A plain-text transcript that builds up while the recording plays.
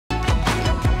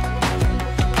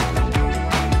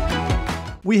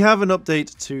We have an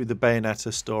update to the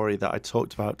Bayonetta story that I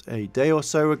talked about a day or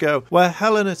so ago, where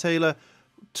Hellena Taylor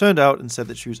turned out and said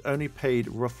that she was only paid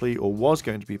roughly, or was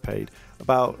going to be paid,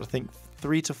 about, I think,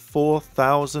 $3,000 to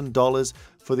 $4,000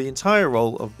 for the entire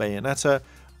role of Beyonetta,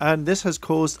 and this has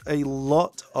caused a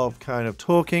lot of kind of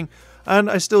talking, and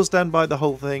I still stand by the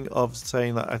whole thing of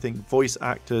saying that I think voice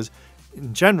actors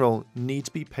in general need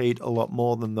to be paid a lot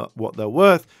more than what they're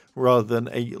worth, rather than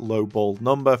a lowball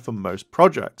number for most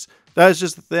projects. That's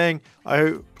just the thing.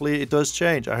 Hopefully it does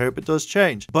change. I hope it does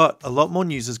change. But a lot more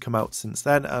news has come out since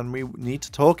then, and we need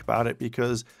to talk about it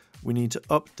because we need to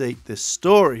update this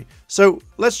story. So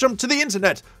let's jump to the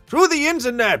internet. Through the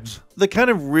internet! The kind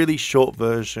of really short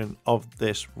version of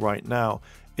this right now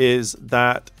is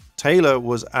that Taylor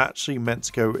was actually meant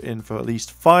to go in for at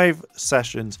least 5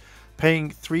 sessions, paying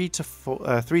 $3,000 to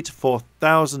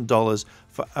 $4,000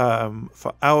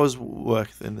 for hours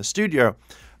worth in the studio.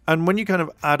 And when you kind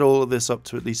of add all of this up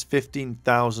to at least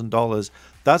 $15,000,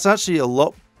 that's actually a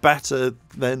lot better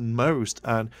than most.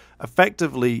 And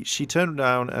effectively, she turned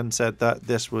down and said that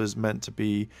this was meant to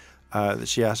be that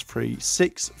she asked for a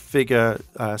 6-figure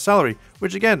salary,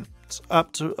 which again, it's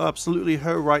up to absolutely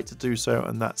her right to do so,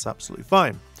 and that's absolutely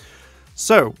fine.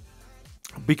 So,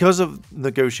 because of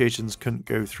negotiations couldn't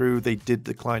go through, they did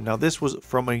decline. Now, this was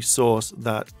from a source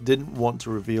that didn't want to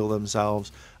reveal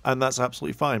themselves, and that's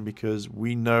absolutely fine because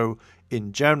we know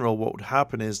in general what would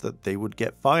happen is that they would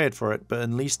get fired for it, but at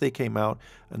least they came out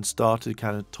and started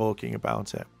kind of talking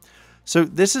about it. So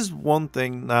this is one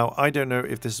thing. Now, I don't know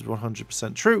if this is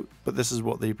 100% true, but this is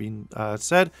what they've been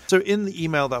said. So in the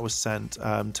email that was sent,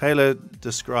 Taylor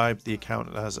described the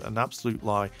account as an absolute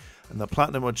lie, and the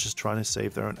Platinum are just trying to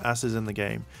save their own asses in the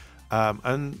game.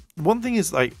 And one thing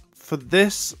is, like, for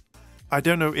this, I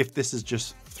don't know if this is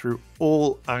just through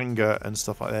all anger and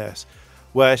stuff like this,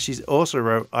 where she's also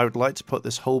wrote, I would like to put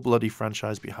this whole bloody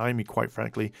franchise behind me, quite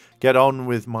frankly, get on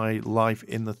with my life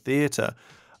in the theater.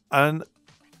 And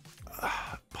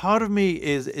part of me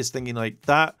is thinking, like,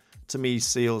 that to me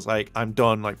feels like I'm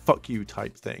done, like, fuck you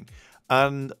type thing.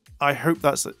 And I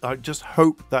just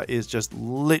hope that is just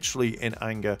literally in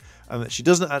anger and that she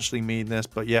doesn't actually mean this,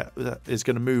 but yet is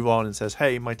going to move on and says,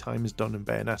 hey, my time is done in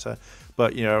Bayonetta,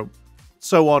 but, you know,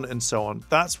 so on and so on.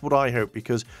 That's what I hope,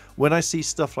 because when I see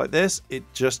stuff like this, it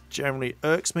just generally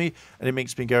irks me and it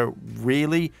makes me go,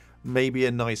 really? Maybe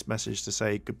a nice message to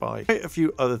say goodbye. A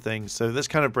few other things, so let's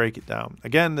kind of break it down.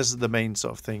 Again, this is the main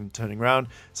sort of thing turning around,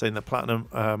 saying that Platinum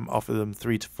offer them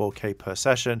 3 to 4K per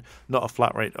session, not a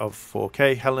flat rate of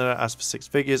 4K. Hellena asked for 6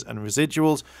 figures and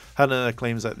residuals. Hellena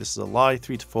claims that this is a lie.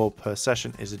 3 to 4 per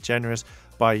session is generous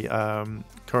by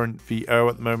current VO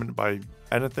at the moment, by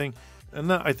anything. And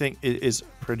that, I think, is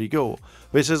pretty cool.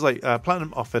 But it says, like,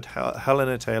 Platinum offered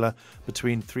Hellena Taylor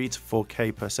between 3 to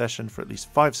 4K per session for at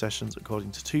least 5 sessions,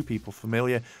 according to 2 people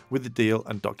familiar with the deal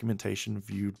and documentation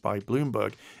viewed by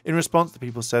Bloomberg. In response, the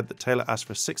people said that Taylor asked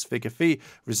for a 6-figure fee.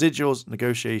 Residuals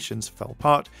negotiations fell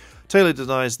apart. Taylor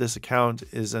denies this account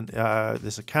is in an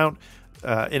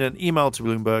email to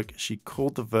Bloomberg. She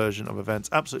called the version of events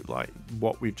absolutely like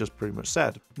what we've just pretty much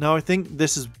said. Now, I think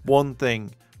this is one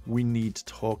thing we need to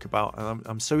talk about, and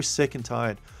I'm so sick and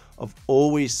tired of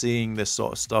always seeing this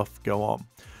sort of stuff go on.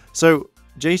 So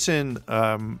Jason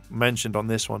mentioned on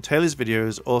this one, Taylor's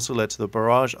videos also led to the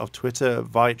barrage of Twitter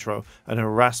vitriol and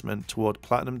harassment toward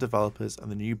Platinum developers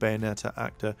and the new Bayonetta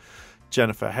actor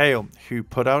Jennifer Hale, who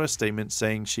put out a statement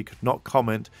saying she could not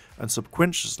comment and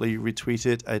subsequently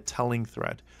retweeted a telling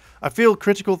thread. I feel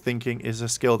critical thinking is a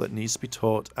skill that needs to be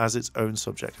taught as its own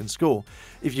subject in school.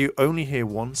 If you only hear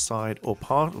one side or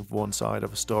part of one side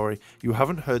of a story, you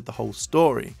haven't heard the whole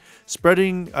story.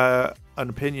 Spreading an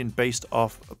opinion based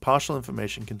off partial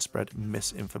information can spread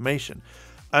misinformation.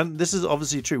 And this is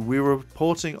obviously true. We were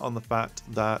reporting on the fact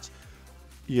that,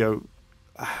 you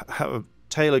know,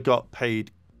 Taylor got paid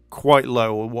quite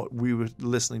low, or what we were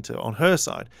listening to on her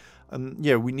side. And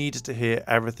yeah, we needed to hear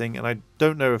everything, and I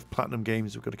don't know if Platinum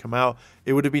Games were going to come out.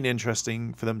 It would have been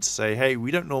interesting for them to say, hey,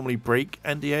 we don't normally break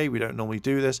NDA, we don't normally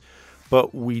do this,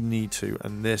 but we need to,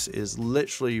 and this is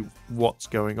literally what's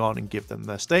going on, and give them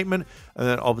their statement, and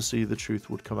then obviously the truth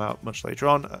would come out much later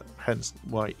on, hence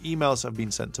why emails have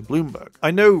been sent to Bloomberg.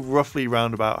 I know roughly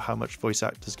round about how much voice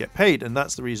actors get paid, and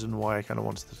that's the reason why I kind of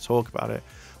wanted to talk about it.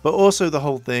 But also the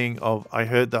whole thing of, I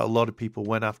heard that a lot of people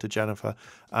went after Jennifer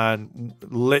and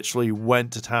literally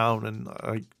went to town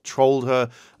and trolled her,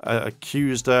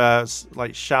 accused her,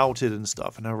 like shouted and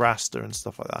stuff, and harassed her and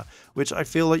stuff like that, which I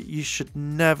feel like you should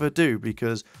never do,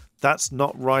 because that's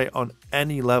not right on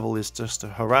any level, is just to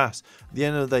harass. At the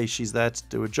end of the day, she's there to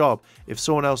do a job. If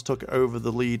someone else took over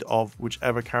the lead of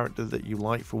whichever character that you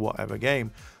like for whatever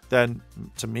game, then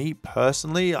to me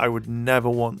personally, I would never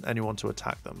want anyone to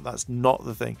attack them. That's not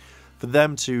the thing. For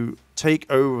them to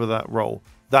take over that role,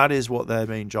 that is what their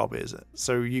main job is.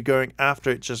 So you going after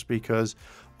it just because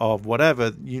of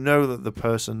whatever, you know that the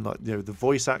person, like, you know, the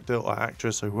voice actor or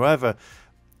actress or whoever,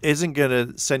 isn't going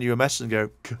to send you a message and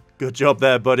go, good job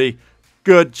there, buddy.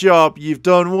 Good job. You've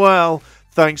done well.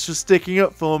 Thanks for sticking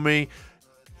up for me.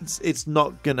 It's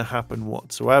not going to happen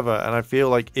whatsoever. And I feel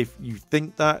like if you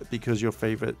think that because your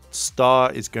favorite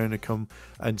star is going to come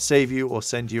and save you or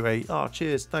send you a, oh,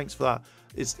 cheers, thanks for that,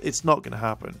 it's not going to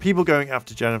happen. People going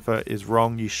after Jennifer is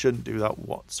wrong. You shouldn't do that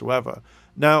whatsoever.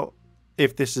 Now,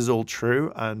 if this is all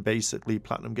true and basically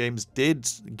Platinum Games did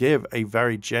give a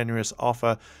very generous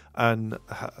offer and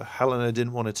Hellena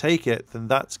didn't want to take it, then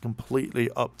that's completely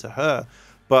up to her.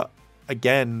 But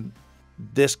again,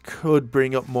 this could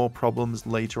bring up more problems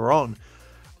later on.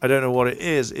 I don't know what it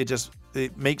is.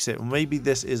 It makes it. Maybe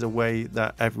this is a way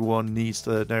that everyone needs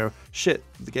to know, shit,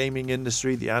 the gaming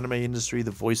industry, the anime industry,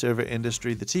 the voiceover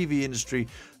industry, the TV industry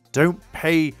don't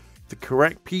pay the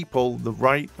correct people the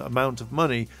right amount of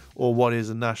money, or what is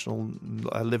a national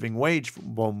living wage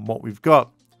from what we've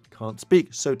got. Can't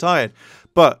speak, so tired.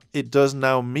 But it does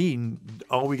now mean,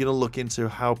 are we going to look into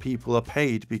how people are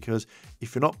paid? Because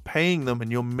if you're not paying them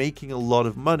and you're making a lot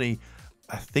of money,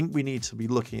 I think we need to be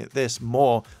looking at this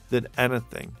more than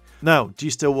anything. Now, do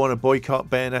you still want to boycott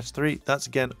Bayonetta 3? That's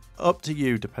again up to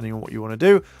you, depending on what you want to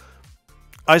do.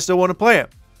 I still want to play it.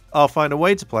 I'll find a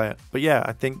way to play it. But yeah,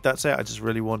 I think that's it. I just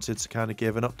really wanted to kind of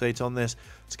give an update on this,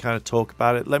 to kind of talk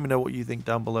about it. Let me know what you think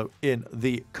down below in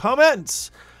the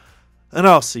comments. And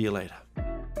I'll see you later.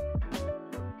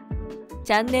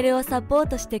 チャンネルをサポー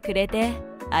トしてくれて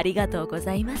ありがとうご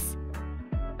ざいます。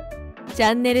チ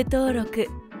ャンネル登録、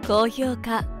高評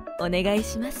価お願い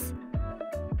します。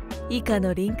以下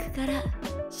のリンクから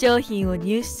商品を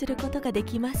入手することがで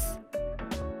きます。